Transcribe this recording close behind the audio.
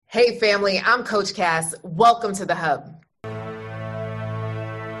Hey family, I'm Coach Cass. Welcome to the Hub.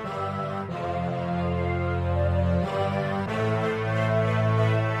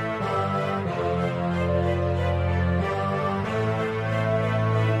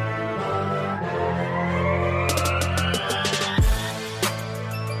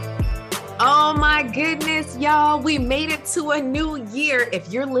 Oh my goodness, y'all, we made it to a new year.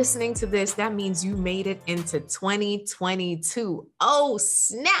 If you're listening to this, that means you made it into 2022. Oh,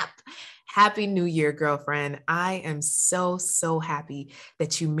 snap. Happy New Year, girlfriend. I am so happy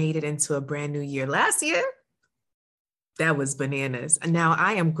that you made it into a brand new year. Last year, that was bananas. And now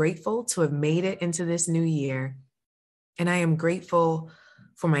I am grateful to have made it into this new year. And I am grateful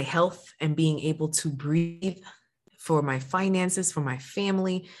for my health and being able to breathe, for my finances, for my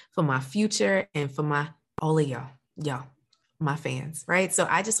family, for my future, and for all of y'all, my fans, right? So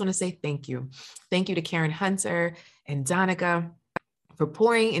I just want to say thank you. Thank you to Karen Hunter and Donica for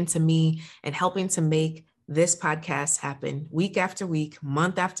pouring into me and helping to make this podcast happen week after week,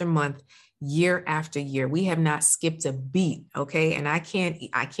 month after month, year after year. We have not skipped a beat, okay? And I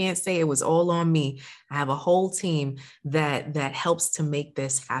can't say it was all on me. I have a whole team that helps to make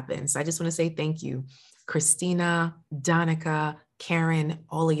this happen. So I just want to say thank you. Christina, Donica, Karen,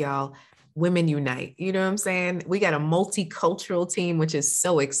 all of y'all, women unite. You know what I'm saying? We got a multicultural team, which is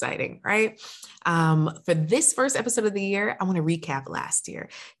so exciting, right? For this first episode of the year, I want to recap last year.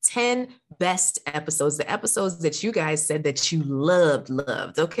 10 best episodes, the episodes that you guys said that you loved,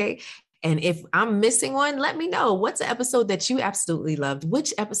 okay? And if I'm missing one, let me know. What's an episode that you absolutely loved?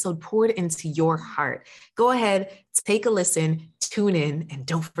 Which episode poured into your heart? Go ahead, take a listen, tune in, and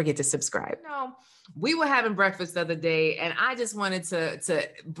don't forget to subscribe. No, we were having breakfast the other day, and I just wanted to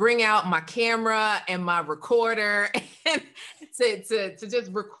bring out my camera and my recorder and to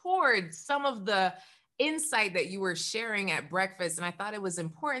just record some of the insight that you were sharing at breakfast. And I thought it was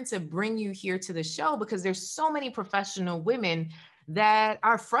important to bring you here to the show because there's so many professional women that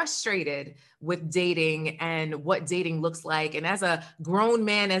are frustrated with dating and what dating looks like. And as a grown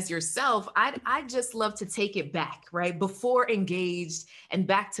man as yourself, I just love to take it back, right? Before engaged and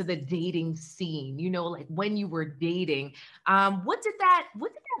back to the dating scene, like when you were dating. What did that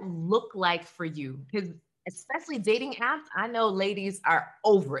look like for you? Because especially dating apps, I know ladies are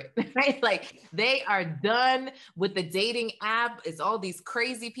over it, right? Like they are done with the dating app. It's all these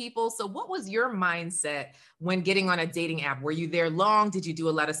crazy people. So what was your mindset when getting on a dating app? Were you there long? Did you do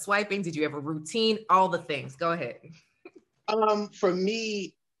a lot of swiping? Did you have a routine? All the things. Go ahead. For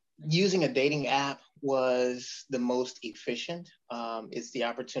me, using a dating app was the most efficient. It's the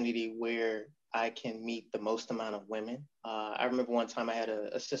opportunity where I can meet the most amount of women. I remember one time I had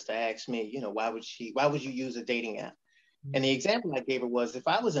a sister ask me, why would you use a dating app? And the example I gave her was if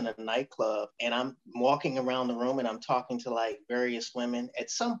I was in a nightclub and I'm walking around the room and I'm talking to like various women,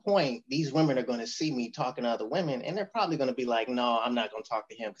 at some point, these women are going to see me talking to other women and they're probably going to be like, no, I'm not going to talk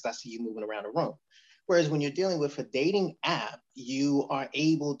to him because I see you moving around the room. Whereas when you're dealing with a dating app, you are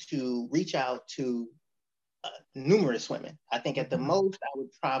able to reach out to numerous women. I think at the most I would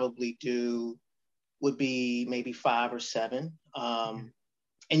probably do would be maybe 5 or 7.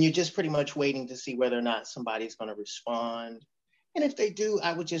 And you're just pretty much waiting to see whether or not somebody's going to respond. And if they do,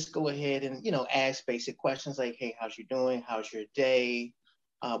 I would just go ahead and, ask basic questions like, hey, how's you doing? How's your day?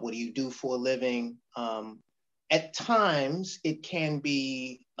 What do you do for a living? At times, it can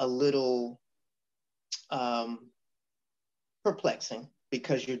be a little perplexing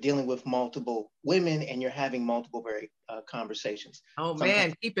because you're dealing with multiple women and you're having multiple conversations. Oh,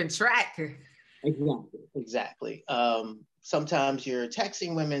 man, keeping track. Exactly. Sometimes you're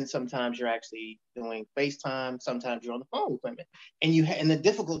texting women, sometimes you're actually doing FaceTime, sometimes you're on the phone with women. And the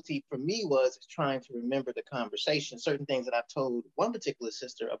difficulty for me was trying to remember the conversation. Certain things that I've told one particular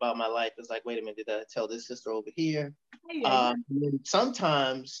sister about my life is like, wait a minute, did I tell this sister over here?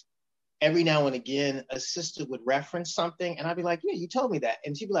 Sometimes every now and again, a sister would reference something and I'd be like, yeah, you told me that.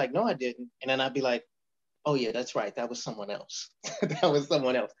 And she'd be like, no, I didn't. And then I'd be like, oh yeah, that's right. That was someone else. That was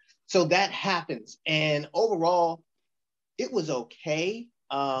someone else. So that happens. And overall, it was okay.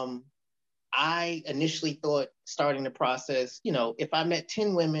 I initially thought starting the process, if I met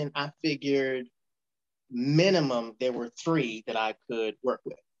 10 women, I figured minimum there were 3 that I could work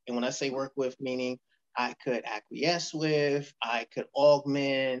with. And when I say work with, meaning I could acquiesce with, I could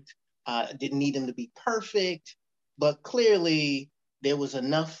augment, didn't need them to be perfect, but clearly there was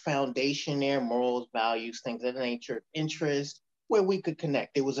enough foundation there, morals, values, things of that nature, interest, where we could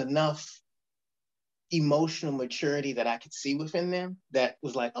connect. There was enough emotional maturity that I could see within them that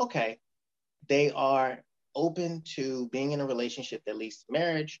was like, okay, they are open to being in a relationship that leads to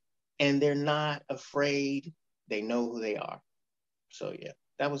marriage and they're not afraid. They know who they are. So yeah,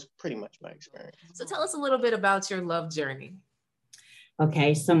 that was pretty much my experience. So tell us a little bit about your love journey.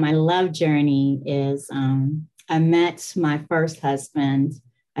 Okay, so my love journey is I met my first husband.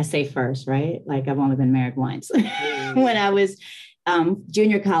 I say first, right? Like I've only been married once. When I was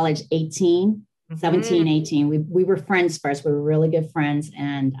junior college, 18, 17, 18. We were friends first. We were really good friends.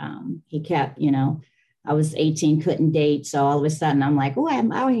 And he kept, I was 18, couldn't date. So all of a sudden I'm like, oh,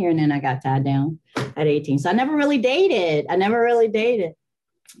 I'm out here. And then I got tied down at 18. So I never really dated. Never really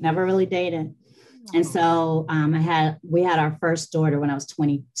dated. And so we had our first daughter when I was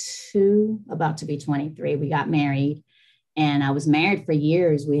 22, about to be 23. We got married and I was married for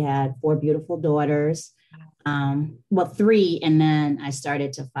years. We had 4 beautiful daughters. 3. And then I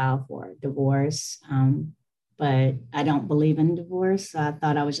started to file for divorce. But I don't believe in divorce. So I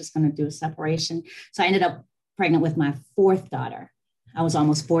thought I was just going to do a separation. So I ended up pregnant with my 4th daughter. I was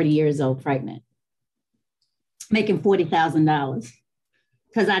almost 40 years old pregnant, making $40,000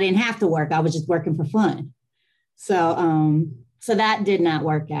 because I didn't have to work. I was just working for fun. So that did not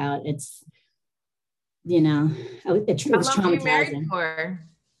work out. It's, it was traumatizing. How long were you married for?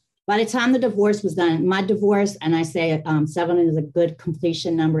 By the time the divorce was done, my divorce, and I say 7 is a good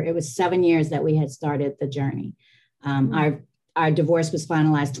completion number. It was 7 years that we had started the journey. Our divorce was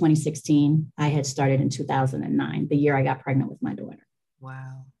finalized 2016. I had started in 2009, the year I got pregnant with my daughter.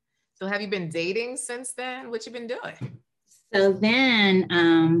 Wow. So have you been dating since then? What you been doing? So then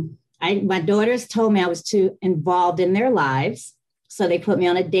my daughters told me I was too involved in their lives. So they put me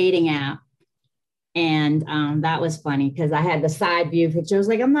on a dating app. And that was funny because I had the side view picture. I was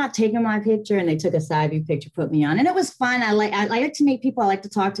like, I'm not taking my picture. And they took a side view picture, put me on. And it was fun. I like to meet people. I like to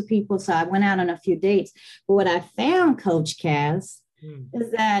talk to people. So I went out on a few dates. But what I found, Coach Cass,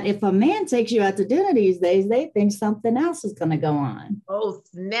 is that if a man takes you out to dinner these days, they think something else is going to go on. Oh,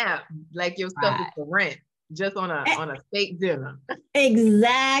 snap. Like your stuff is for rent. Just on a steak dinner.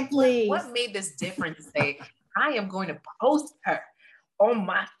 Exactly. What made this different to say, I am going to post her on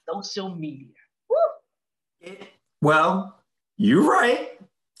my social media? Well, you're right.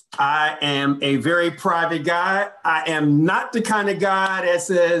 I am a very private guy. I am not the kind of guy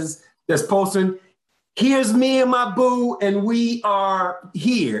that's posting, here's me and my boo, and we are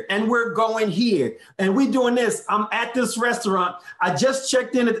here, and we're going here, and we're doing this. I'm at this restaurant. I just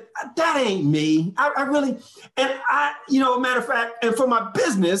checked in. That ain't me. I really, and matter of fact, and for my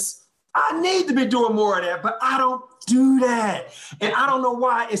business, I need to be doing more of that, but I don't do that. And I don't know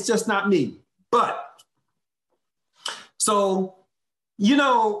why. It's just not me. But so,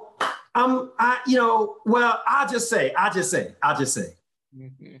 I'll just say, at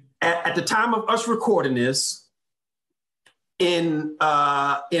the time of us recording this, in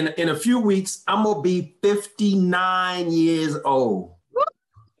a few weeks, I'm gonna be 59 years old.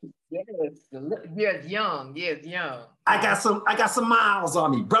 Yes, young. I got some miles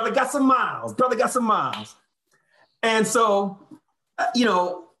on me. Brother got some miles. And so,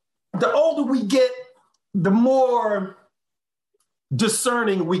 the older we get, the more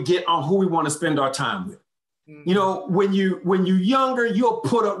discerning we get on who we want to spend our time with. When you're younger, you'll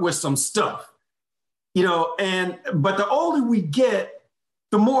put up with some stuff, but the older we get,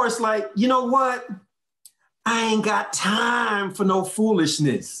 the more it's like, you know what? I ain't got time for no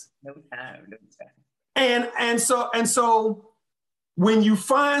foolishness. No time. And so when you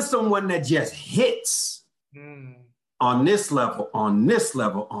find someone that just hits on this level,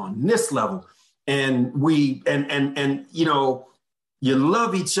 and you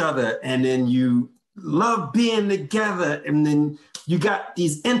love each other, and then you love being together, and then you got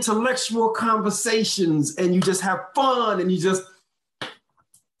these intellectual conversations, and you just have fun, and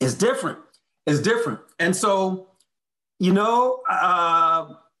it's different. And so,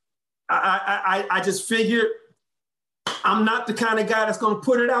 I just figured I'm not the kind of guy that's going to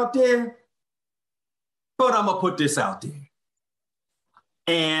put it out there, but I'm going to put this out there.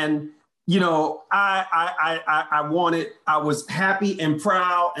 And I was happy and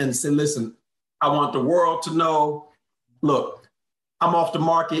proud and said, listen, I want the world to know, look, I'm off the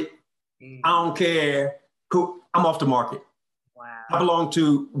market. I don't care who, I'm off the market. Wow. I belong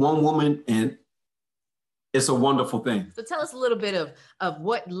to one woman, and it's a wonderful thing. So tell us a little bit of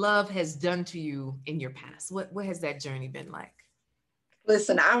what love has done to you in your past. What has that journey been like?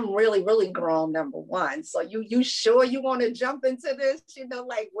 Listen, I'm really, really grown, number one. So you sure you want to jump into this?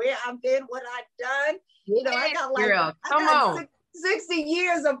 Like where I've been, what I've done. I got Girl, come on. 60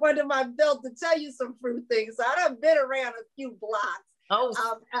 years up under my belt to tell you some fruit things. So I've been around a few blocks. Oh.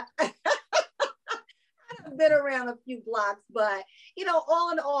 I've been around a few blocks, but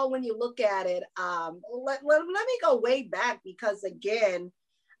all in all, when you look at it, let me go way back, because again,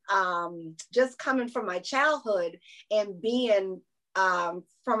 just coming from my childhood and being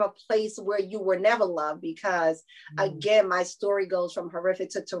from a place where you were never loved, because again, my story goes from horrific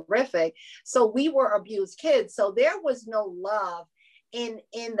to terrific. So we were abused kids. So there was no love in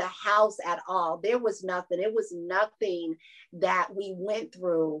the house at all. There was nothing. It was nothing that we went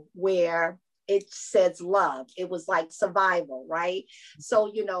through where it says love. It was like survival, right?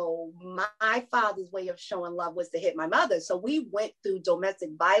 So, you know, my father's way of showing love was to hit my mother. So we went through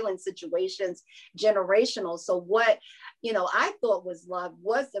domestic violence situations, generational. So what, you know, I thought was love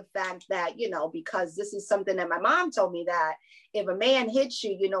was the fact that, you know, because this is something that my mom told me, that if a man hits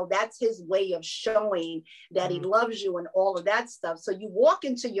you, you know, that's his way of showing that he loves you and all of that stuff. So you walk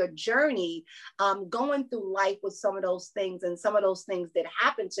into your journey, going through life with some of those things, and some of those things that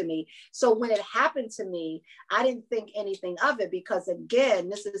happened to me. So when it happened to me, I didn't think anything of it, because again,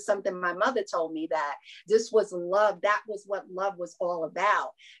 this is something my mother told me, that this was love. That was what love was all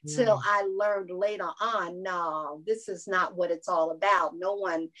about. Till I learned later on, no, this is not what it's all about. No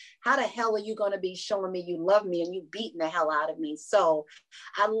one, how the hell are you going to be showing me you love me and you beating the hell out of me? So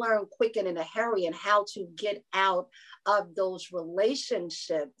I learned quick and in a hurry and how to get out of those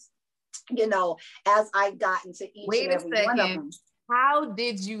relationships, you know, as I got into each and every one of them. How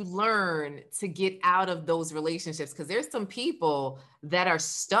did you learn to get out of those relationships? Because there's some people that are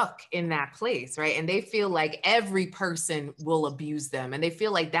stuck in that place, right? And they feel like every person will abuse them. And they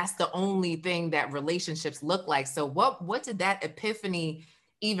feel like that's the only thing that relationships look like. So what did that epiphany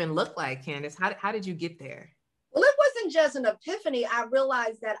even look like, Candace? How did you get there? Well, it wasn't just an epiphany. I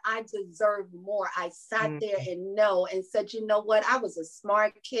realized that I deserved more. I sat there and said, you know what? I was a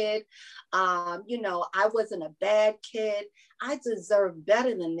smart kid. You know, I wasn't a bad kid. I deserve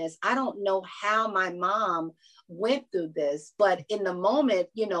better than this. I don't know how my mom went through this, but in the moment,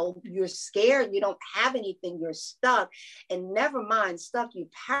 you know, you're scared, you don't have anything, you're stuck, and never mind stuck, you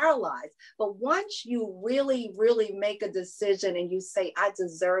paralyzed. But once you really, really make a decision and you say, I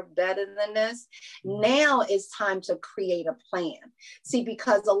deserve better than this, now it's time to create a plan. See,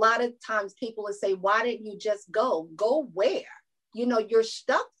 because a lot of times people will say, why didn't you just go? Go where? You know, you're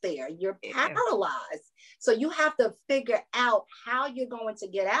stuck there, you're paralyzed. So you have to figure out how you're going to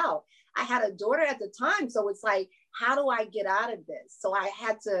get out. I had a daughter at the time. So it's like, how do I get out of this? So I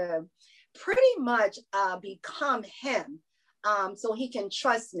had to pretty much become him, so he can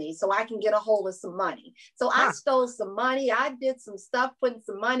trust me, so I can get a hold of some money. So I stole some money. I did some stuff, putting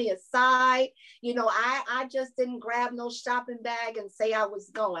some money aside. You know, I just didn't grab no shopping bag and say I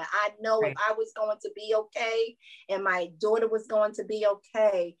was going. I know if I was going to be okay and my daughter was going to be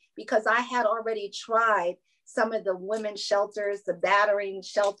okay, because I had already tried some of the women's shelters, the battering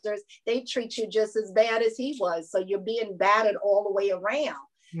shelters. They treat you just as bad as he was. So you're being battered all the way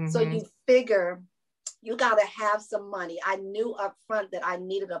around. So you figure you got to have some money. I knew up front that I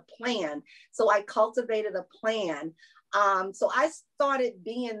needed a plan. So I cultivated a plan. So I started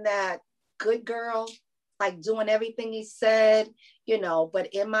being that good girl, like doing everything he said, you know,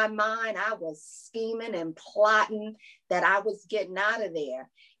 but in my mind, I was scheming and plotting that I was getting out of there.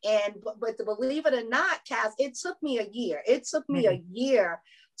 And, but to believe it or not, Cass, it took me a year. It took me a year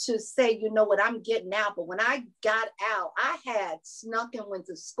to say, you know what, I'm getting out. But when I got out, I had snuck and went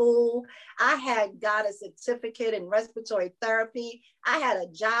to school. I had got a certificate in respiratory therapy. I had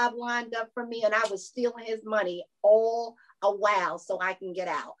a job lined up for me, and I was stealing his money all a while so I can get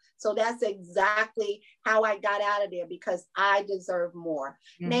out. So that's exactly how I got out of there, because I deserve more.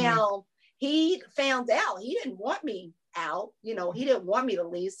 Now, he found out he didn't want me out. You know, he didn't want me to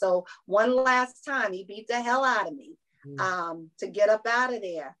leave. So one last time, he beat the hell out of me to get up out of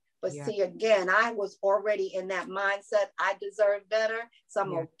there. But see, again, I was already in that mindset. I deserve better. So I'm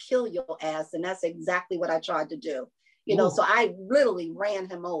going to kill your ass. And that's exactly what I tried to do. You know, so I literally ran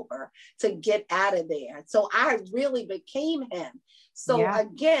him over to get out of there. So I really became him. So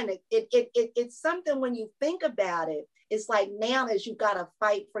again, it's something when you think about it, it's like now as you got to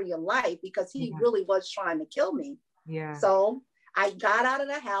fight for your life, because he really was trying to kill me. So I got out of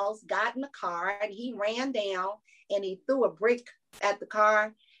the house, got in the car, and he ran down and he threw a brick at the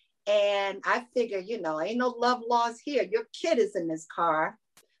car. And I figured, you know, ain't no love lost here. Your kid is in this car.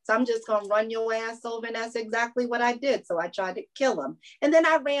 So I'm just going to run your ass over. And that's exactly what I did. So I tried to kill him. And then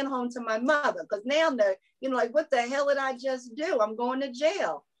I ran home to my mother, because now they're, you know, like, what the hell did I just do? I'm going to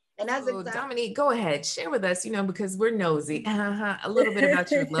jail. And that's exactly. Dominique, go ahead, share with us, you know, because we're nosy, a little bit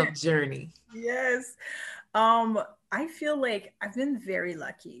about your love journey. Yes. I feel like I've been very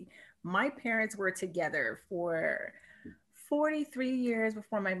lucky. My parents were together for 43 years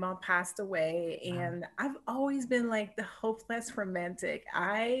before my mom passed away. And I've always been like the hopeless romantic.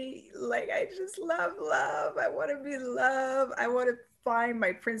 I just love love. I want to be loved. I want to find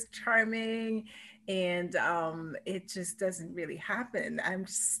my Prince Charming. And it just doesn't really happen. I'm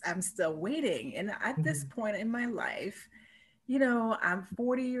still waiting. And at this point in my life, you know, I'm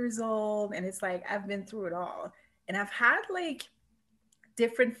 40 years old, and it's like I've been through it all. And I've had like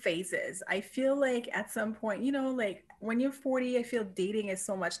different phases. I feel like at some point, you know, like when you're 40, I feel dating is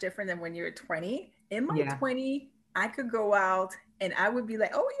so much different than when you're 20. In my 20, I could go out and I would be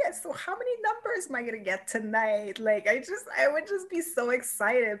like, oh yeah, so how many numbers am I gonna get tonight? Like I would just be so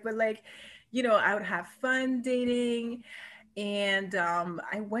excited. But like, you know, I would have fun dating. And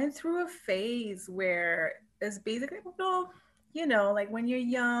I went through a phase where it's basically, well, you know, like when you're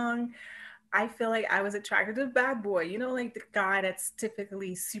young, I feel like I was attracted to a bad boy, you know, like the guy that's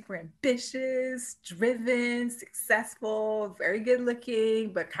typically super ambitious, driven, successful, very good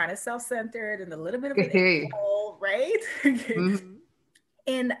looking, but kind of self-centered and a little bit of an a-hole, right?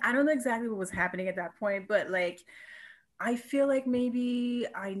 And I don't know exactly what was happening at that point, but like, I feel like maybe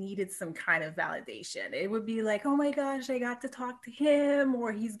I needed some kind of validation. It would be like, oh my gosh, I got to talk to him,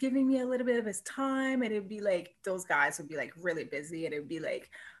 or he's giving me a little bit of his time. And it'd be like, those guys would be like really busy. And it'd be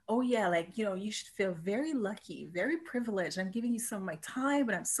like, oh yeah, like, you know, you should feel very lucky, very privileged. I'm giving you some of my time,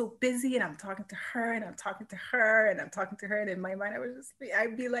 but I'm so busy and I'm talking to her and I'm talking to her and I'm talking to her. And in my mind,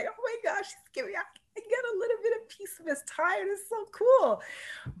 I'd be like, oh my gosh, he's giving, I get a little bit of piece of his time. It's so cool.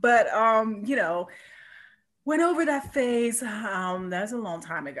 But, you know, went over that phase. That was a long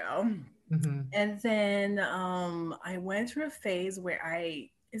time ago. And then I went through a phase where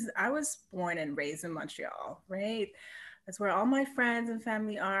I was born and raised in Montreal, right? That's where all my friends and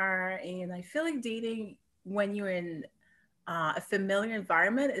family are. And I feel like dating when you're in a familiar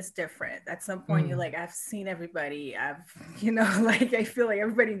environment is different. At some point, you're like, I've seen everybody. You know, like I feel like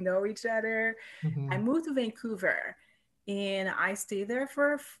everybody know each other. I moved to Vancouver. And I stayed there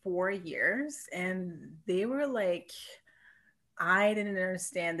for 4 years, and they were like, I didn't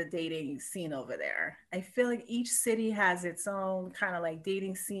understand the dating scene over there. I feel like each city has its own kind of like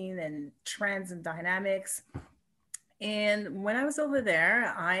dating scene and trends and dynamics. And when I was over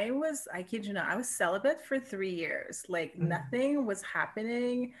there, I kid you not, I was celibate for 3 years. Like nothing was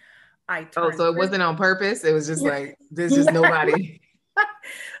happening. So it wasn't on purpose. It was just like, there's just nobody.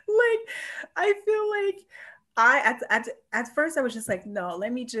 Like, I feel like at first I was just like, no,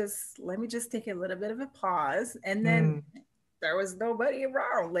 let me just take a little bit of a pause. And then there was nobody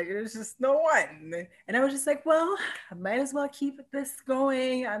around. Like there was just no one. And I was just like, well, I might as well keep this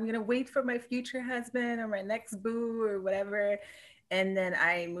going. I'm gonna wait for my future husband or my next boo or whatever. And then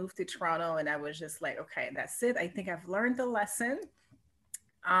I moved to Toronto and I was just like, okay, that's it. I think I've learned the lesson.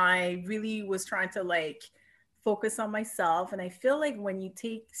 I really was trying to like focus on myself. And I feel like when you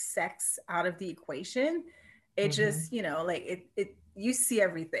take sex out of the equation, it just, you know, like it you see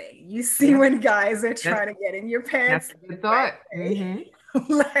everything. You see when guys are trying to get in your pants. That's a good thought.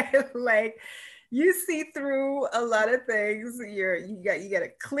 Like you see through a lot of things. You got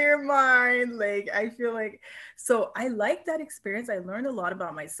a clear mind. Like I feel like, so I like that experience. I learned a lot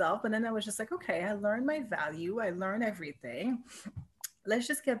about myself. And then I was just like, okay, I learned my value. I learned everything. Let's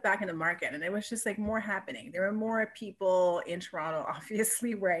just get back in the market. And it was just like more happening. There were more people in Toronto,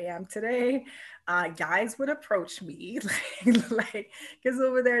 obviously, where I am today. Guys would approach me like, because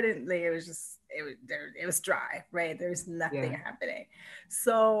over there, it was dry, right? There's nothing happening.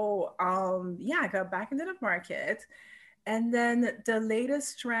 So yeah, I got back into the market. And then the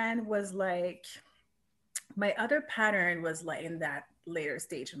latest trend was like, my other pattern was like in that later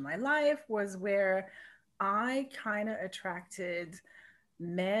stage of my life was where I kind of attracted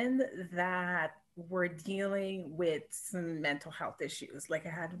men that were dealing with some mental health issues. Like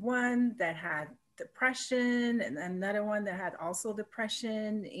I had one that had depression and another one that had also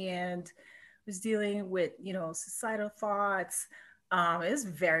depression and was dealing with, you know, suicidal thoughts. It was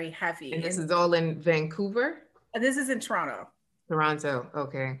very heavy. And this is all in Vancouver? This is in Toronto. Toronto,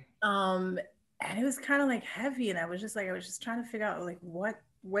 okay. And it was kind of like heavy. And I was just trying to figure out like, what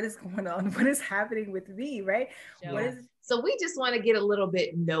is going on? What is happening with me, right? Yeah. So we just want to get a little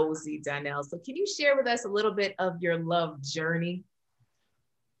bit nosy, Donnell. So can you share with us a little bit of your love journey?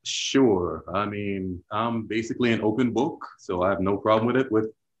 Sure. I mean, I'm basically an open book, so I have no problem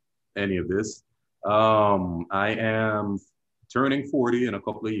with any of this. I am turning 40 in a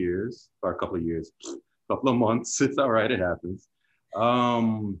couple of months. It's all right. It happens.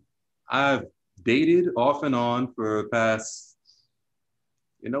 I've dated off and on for past,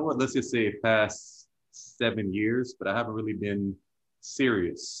 let's just say past 7 years, but I haven't really been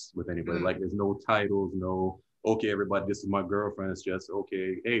serious with anybody. Like there's no titles, no, okay, everybody, this is my girlfriend. It's just,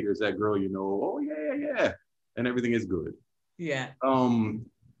 okay, hey, there's that girl, oh yeah. And everything is good. Yeah.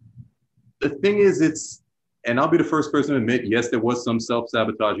 The thing is, And I'll be the first person to admit, yes, there was some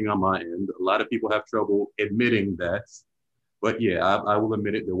self-sabotaging on my end. A lot of people have trouble admitting that. But yeah, I will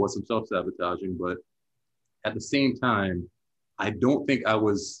admit it, there was some self-sabotaging. But at the same time, I don't think I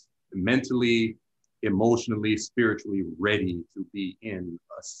was mentally, emotionally, spiritually ready to be in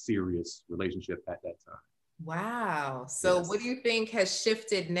a serious relationship at that time. Wow. So Yes. what do you think has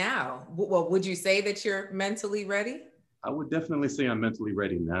shifted now? Well, would you say that you're mentally ready? I would definitely say I'm mentally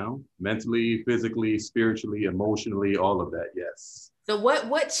ready now. Mentally, physically, spiritually, emotionally, all of that, yes. So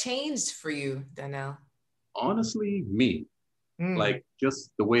what changed for you, Donnell? Honestly, me. Like just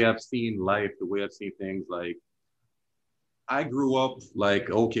the way I've seen life, the way I've seen things. Like I grew up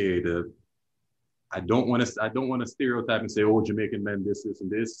like, okay, I don't want to stereotype and say, oh, Jamaican men, this, and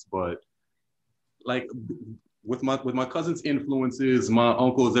this, but like with my cousin's influences, my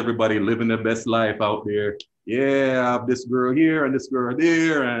uncles, everybody living their best life out there. Yeah, I have this girl here and this girl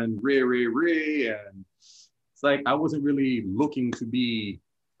there and Ray. And it's like, I wasn't really looking to be,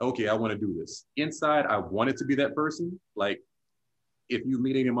 okay, I want to do this. Inside, I wanted to be that person. Like, if you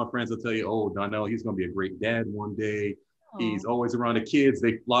meet any of my friends, they'll tell you, oh, Donnell, he's going to be a great dad one day. He's always around the kids.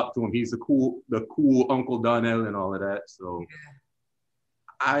 They flock to him. He's the cool Uncle Donnell and all of that. So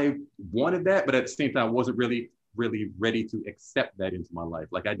I wanted that, but at the same time, I wasn't really ready to accept that into my life.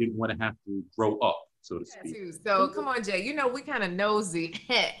 Like I didn't want to have to grow up, so to speak. So come on, Jay, you know, we kind of nosy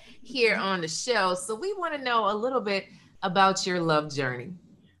here on the show. So we want to know a little bit about your love journey.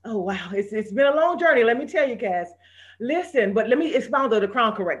 Oh, wow. It's been a long journey. Let me tell you, Cass. Listen, but let me expound on the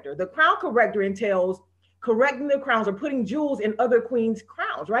crown corrector. The crown corrector entails correcting the crowns or putting jewels in other queens'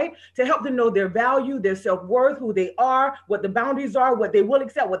 crowns, right? To help them know their value, their self-worth, who they are, what the boundaries are, what they will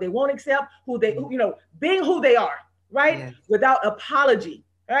accept, what they won't accept, being who they are, right? Yes. Without apology.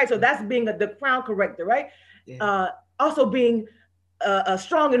 All right. So that's being the crown corrector, right? Yeah. Also being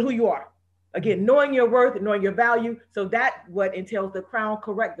strong in who you are. Again, knowing your worth, knowing your value. So that's what entails the crown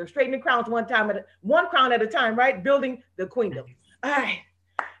corrector. Straightening crowns one crown at a time, right? Building the queendom. All right.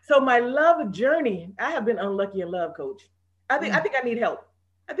 So my love journey, I have been unlucky in love, Coach. I think I need help.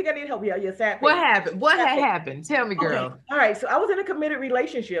 Yeah, sad. What happened? What had happened? Tell me, girl. Okay. All right. So I was in a committed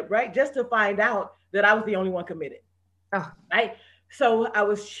relationship, right? Just to find out that I was the only one committed. Oh. Right. So I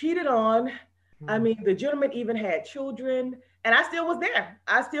was cheated on. I mean, the gentleman even had children, and I still was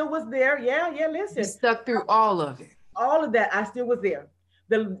there. Yeah. Listen. You stuck through all of it. All of that. I still was there.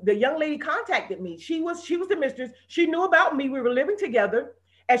 The young lady contacted me. She was the mistress. She knew about me. We were living together.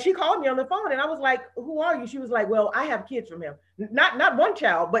 And she called me on the phone and I was like, who are you? She was like, well, I have kids from him. Not one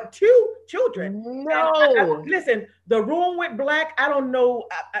child, but 2 children. No. Listen, the room went black. I don't know.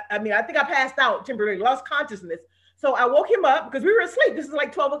 I mean, I think I passed out temporarily, lost consciousness. So I woke him up because we were asleep. This is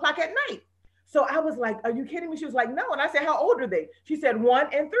like 12 o'clock at night. So I was like, are you kidding me? She was like, no. And I said, how old are they? She said 1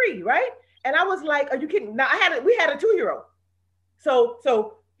 and 3, right? And I was like, are you kidding? Now we had a 2-year-old.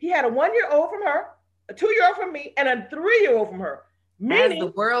 So he had a 1-year-old from her, a 2-year-old from me, and a 3-year-old from her. Meaning, as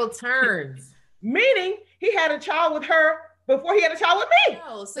the world turns. Meaning he had a child with her before he had a child with me.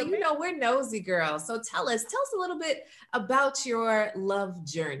 Oh, so you know, we're nosy girls. So tell us a little bit about your love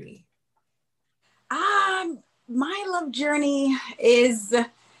journey. My love journey is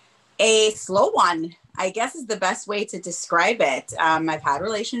a slow one, I guess is the best way to describe it. I've had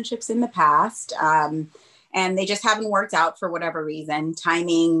relationships in the past, and they just haven't worked out for whatever reason.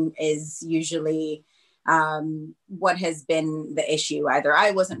 Timing is usually what has been the issue. Either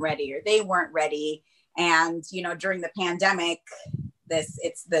I wasn't ready or they weren't ready. And, you know, during the pandemic,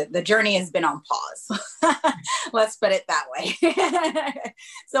 the journey has been on pause. Let's put it that way.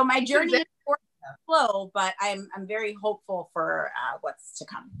 So my journey is slow, but I'm very hopeful for what's to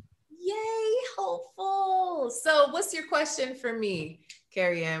come. Yay, hopeful. So what's your question for me,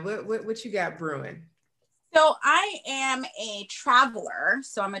 Carrie Ann? What you got brewing? So I am a traveler.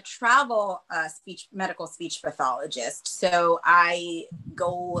 So I'm a travel medical speech pathologist. So I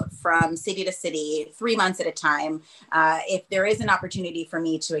go from city to city 3 months at a time. If there is an opportunity for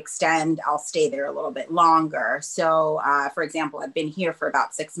me to extend, I'll stay there a little bit longer. So for example, I've been here for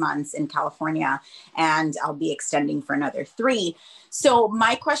about 6 months in California, and I'll be extending for another 3. So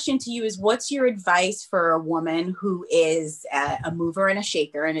my question to you is, what's your advice for a woman who is a mover and a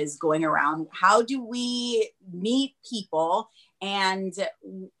shaker and is going around? How do we meet people, and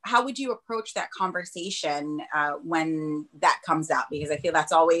how would you approach that conversation when that comes out? Because I feel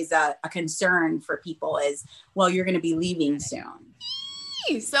that's always a concern for people is, well, you're going to be leaving soon.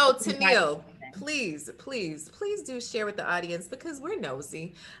 So Tennille, please do share with the audience, because we're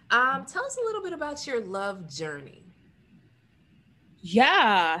nosy. Tell us a little bit about your love journey.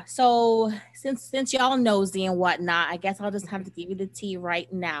 Yeah. So since y'all nosy and whatnot, I guess I'll just have to give you the tea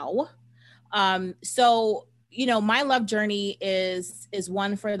right now. So you know, my love journey is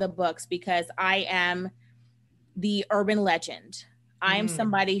one for the books because I am the urban legend. I am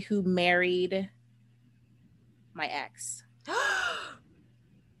somebody who married my ex.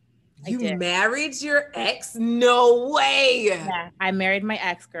 You married your ex? No way. Yeah, I married my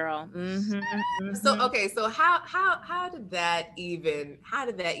ex, girl. So okay, so how did that even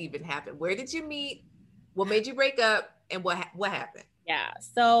happen? Where did you meet? What made you break up? And what happened? Yeah.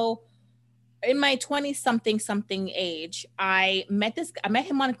 So in my 20-something age, I met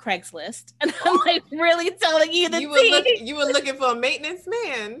him on Craigslist, and I'm like really telling you the tea. You were looking for a maintenance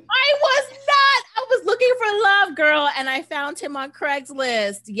man. I was not. I was looking for love, girl, and I found him on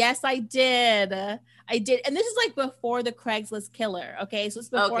Craigslist. Yes, I did. I did, and this is like before the Craigslist killer. Okay, so it's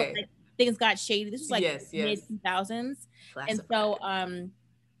before like, things got shady. This was like mid 2000s, and so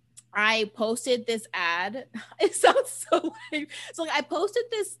I posted this ad. It sounds so lame. So like I posted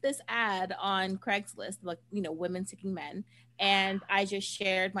this ad on Craigslist, like, you know, women seeking men. And I just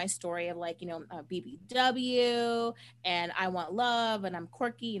shared my story of like, you know, BBW and I want love and I'm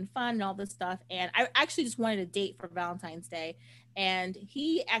quirky and fun and all this stuff. And I actually just wanted a date for Valentine's Day. And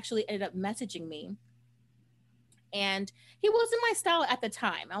he actually ended up messaging me. And he wasn't my style at the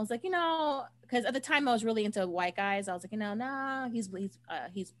time. I was like, you know, because at the time I was really into white guys. I was like, you know, no, he's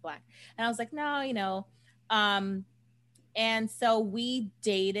black. And I was like, no, you know. And so we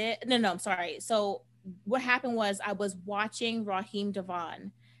dated. No, I'm sorry. So what happened was I was watching Raheem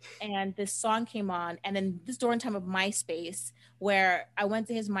DeVaughn and this song came on. And then this during time of MySpace, where I went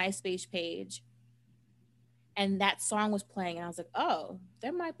to his MySpace page and that song was playing and I was like, oh,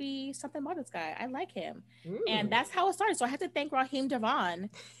 there might be something about this guy. I like him. And that's how it started. So I had to thank Raheem DeVaughn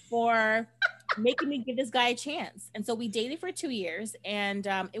for making me give this guy a chance. And so we dated for 2 years and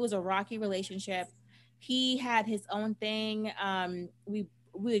it was a rocky relationship. He had his own thing. We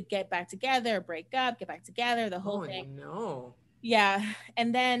would get back together, break up, get back together, the whole thing. No. Yeah.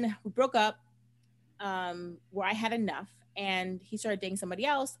 And then we broke up where I had enough. And he started dating somebody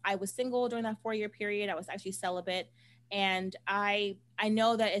else. I was single during that 4-year period. I was actually celibate. And I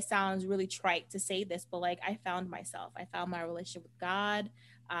know that it sounds really trite to say this, but like I found myself. I found my relationship with God.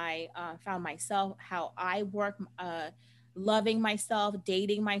 I found myself, how I work, loving myself,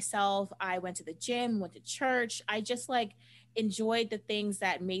 dating myself. I went to the gym, went to church. I just like enjoyed the things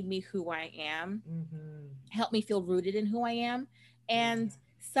that made me who I am, helped me feel rooted in who I am. And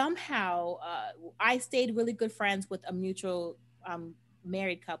somehow I stayed really good friends with a mutual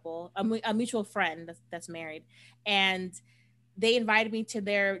married couple, a mutual friend that's married. And they invited me to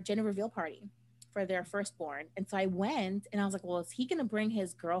their gender reveal party for their firstborn. And so I went and I was like, well, is he going to bring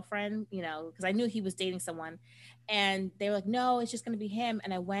his girlfriend? You know, because I knew he was dating someone. And they were like, no, it's just going to be him.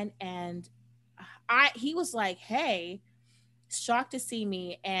 And I went and he was like, hey, shocked to see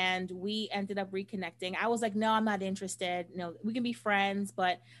me, and we ended up reconnecting. I was like, no, I'm not interested. No, we can be friends.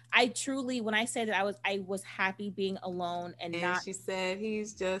 But I truly, when I said that I was happy being alone and not. She said,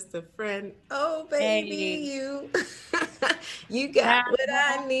 he's just a friend. Oh, baby, you got what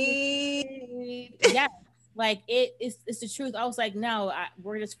I need. Yeah, like it's the truth. I was like, no,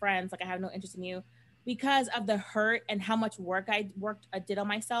 we're just friends. Like I have no interest in you. Because of the hurt and how much work I did on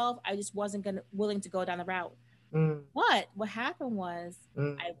myself, I just wasn't willing to go down the route. But what happened was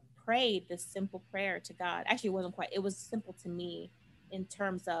I prayed this simple prayer to God. Actually, it was simple to me in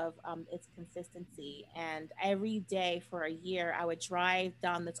terms of its consistency. And every day for a year, I would drive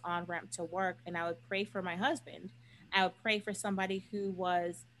down this on-ramp to work and I would pray for my husband. I would pray for somebody who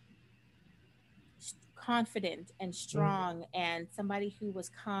was confident and strong and somebody who was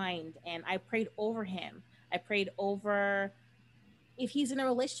kind. And I prayed over him. I prayed over if he's in a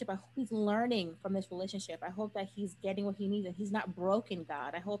relationship, I hope he's learning from this relationship. I hope that he's getting what he needs and he's not broken,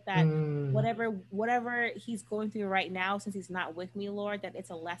 God. I hope that whatever he's going through right now, since he's not with me, Lord, that it's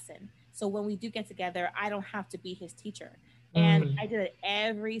a lesson. So when we do get together, I don't have to be his teacher. And I did it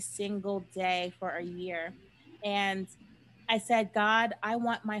every single day for a year. And I said, God, I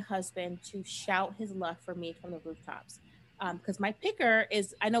want my husband to shout his love for me from the rooftops. Because my picker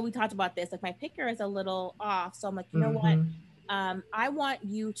is, I know we talked about this, like my picker is a little off. So I'm like, you know what? I want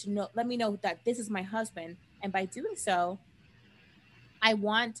you to let me know that this is my husband. And by doing so, I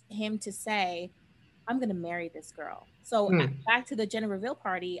want him to say, I'm going to marry this girl. So back to the gender reveal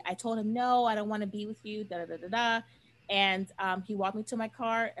party, I told him, no, I don't want to be with you. And he walked me to my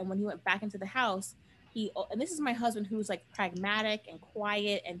car. And when he went back into the house, and this is my husband who's like pragmatic and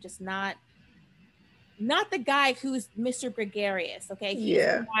quiet and just not the guy who's Mr. Gregarious. Okay. He's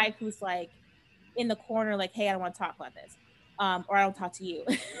the guy who's like in the corner, like, hey, I don't want to talk about this. Or I don't talk to you.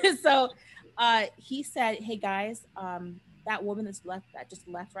 So he said, hey guys, that woman that just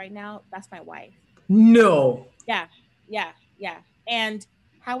left right now, that's my wife. No. Yeah. And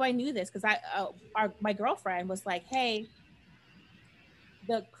how I knew this, because my girlfriend was like, hey,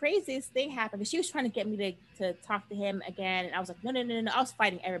 the craziest thing happened, because she was trying to get me to talk to him again. And I was like, no. I was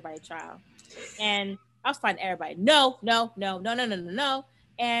fighting everybody, child. And I was fighting everybody. No.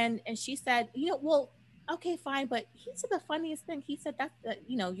 And she said, well, okay, fine. But he said the funniest thing. He said that,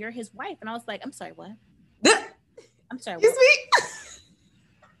 you're his wife. And I was like, I'm sorry, what? I'm sorry, what? Excuse me?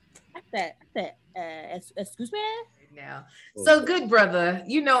 I said, excuse me? Now. So good, brother.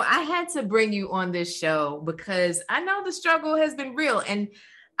 I had to bring you on this show because I know the struggle has been real. And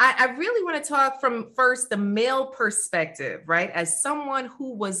I really want to talk from first the male perspective, right? As someone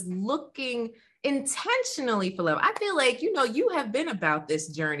who was looking intentionally for love. I feel like, you have been about this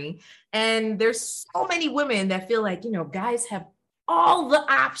journey, and there's so many women that feel like, guys have all the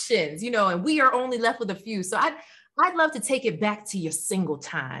options, and we are only left with a few. So I'd love to take it back to your single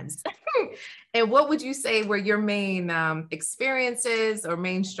times. And what would you say were your main experiences or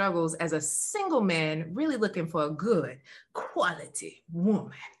main struggles as a single man really looking for a good quality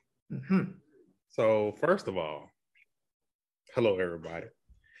woman? Mm-hmm. So first of all, hello, everybody.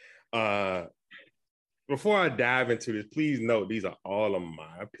 Before I dive into this, please note these are all of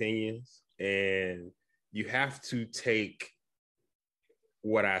my opinions, and you have to take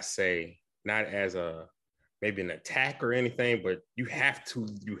what I say not as maybe an attack or anything, but you have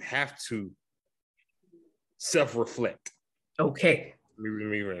to self-reflect. Okay. Let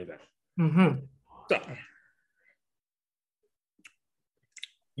me write that. Mm-hmm. So,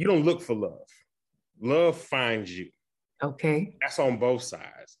 you don't look for love. Love finds you. Okay. That's on both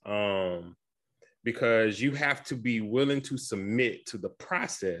sides. Because you have to be willing to submit to the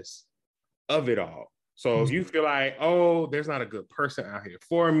process of it all. So if you feel like, oh, there's not a good person out here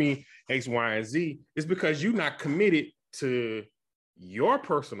for me, X, Y, and Z, it's because you're not committed to your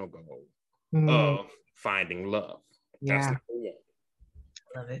personal goal of finding love. Yeah. That's number one.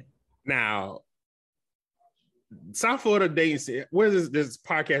 Love it. Now, South Florida dating scene, where this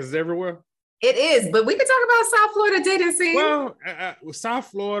podcast is everywhere? It is, but we can talk about South Florida dating scene. Well, South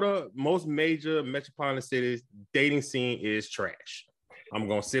Florida, most major metropolitan cities, dating scene is trash. I'm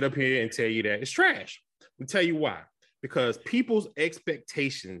going to sit up here and tell you that it's trash. I'll tell you why. Because people's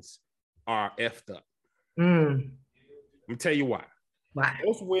expectations are effed up. I'm going to tell you why. Why?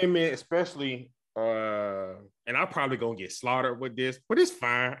 Most women, especially, and I'm probably going to get slaughtered with this, but it's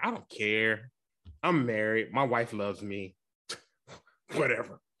fine. I don't care. I'm married. My wife loves me.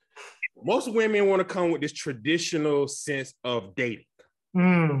 Whatever. Most women want to come with this traditional sense of dating.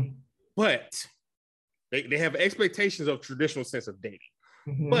 But they have expectations of traditional sense of dating.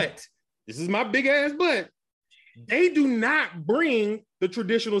 But this is my big ass but. They do not bring the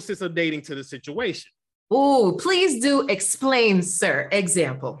traditional sense of dating to the situation. Oh, please do explain, sir.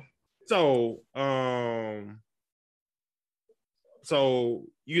 Example. So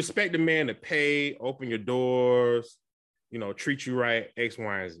you expect a man to pay, open your doors, treat you right, X,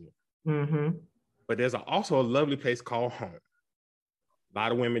 Y, and Z. But there's also a lovely place called home. A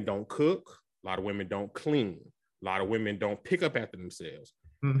lot of women don't cook. A lot of women don't clean. A lot of women don't pick up after themselves.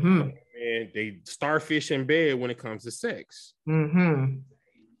 And they starfish in bed when it comes to sex.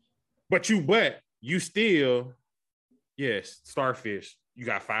 But you still, yes, starfish. You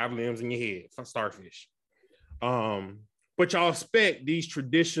got 5 limbs in your head, starfish. But y'all expect these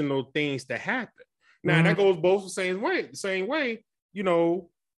traditional things to happen. Now that goes both the same way.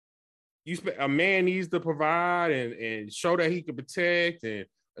 A man needs to provide and show that he can protect and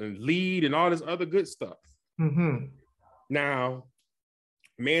lead and all this other good stuff. Now,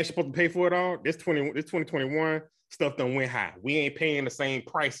 man's supposed to pay for it all. This 2021 stuff done went high. We ain't paying the same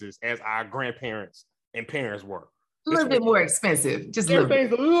prices as our grandparents and parents were. A little bit more expensive. Just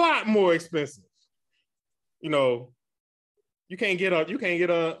everything's a lot more expensive. You can't get a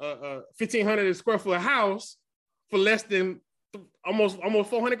 1,500 square foot house for less than almost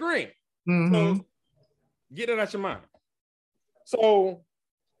 400 grand. So get it out your mind. So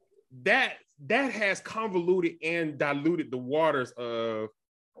that has convoluted and diluted the waters of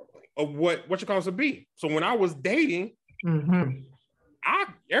what you're supposed to be. So when I was dating,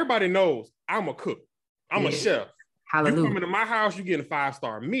 everybody knows I'm a cook. I'm a chef. Hallelujah. You come into my house, you getting a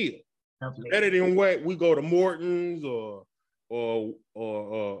 5-star meal. Better than what we go to Morton's or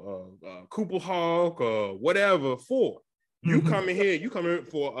Cooper Hawk or whatever for. You come in here, you come in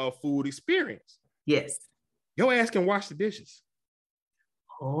for a food experience. Yes. Your ass can wash the dishes.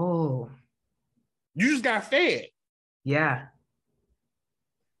 Oh. You just got fed. Yeah.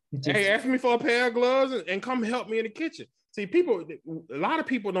 Hey, ask me for a pair of gloves and come help me in the kitchen. See, a lot of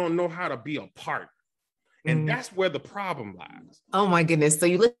people don't know how to be a partner. And that's where the problem lies. Oh my goodness. So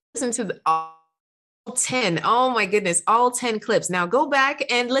you listen to 10. Oh my goodness, all 10 clips. Now go back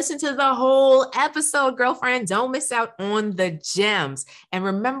and listen to the whole episode, girlfriend. Don't miss out on the gems. And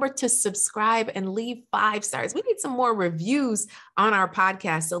remember to subscribe and leave 5 stars. We need some more reviews on our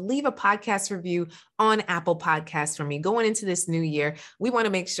podcast. So leave a podcast review on Apple Podcasts for me. Going into this new year, we want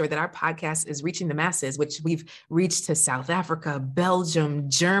to make sure that our podcast is reaching the masses, which we've reached to South Africa, Belgium,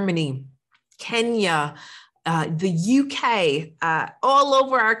 Germany, Kenya, the UK, all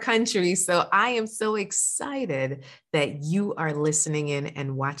over our country. So I am so excited that you are listening in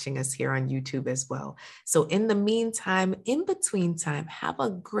and watching us here on YouTube as well. So in the meantime, in between time, have a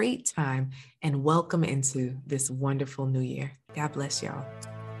great time and welcome into this wonderful new year. God bless y'all.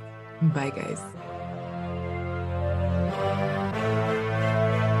 Bye, guys.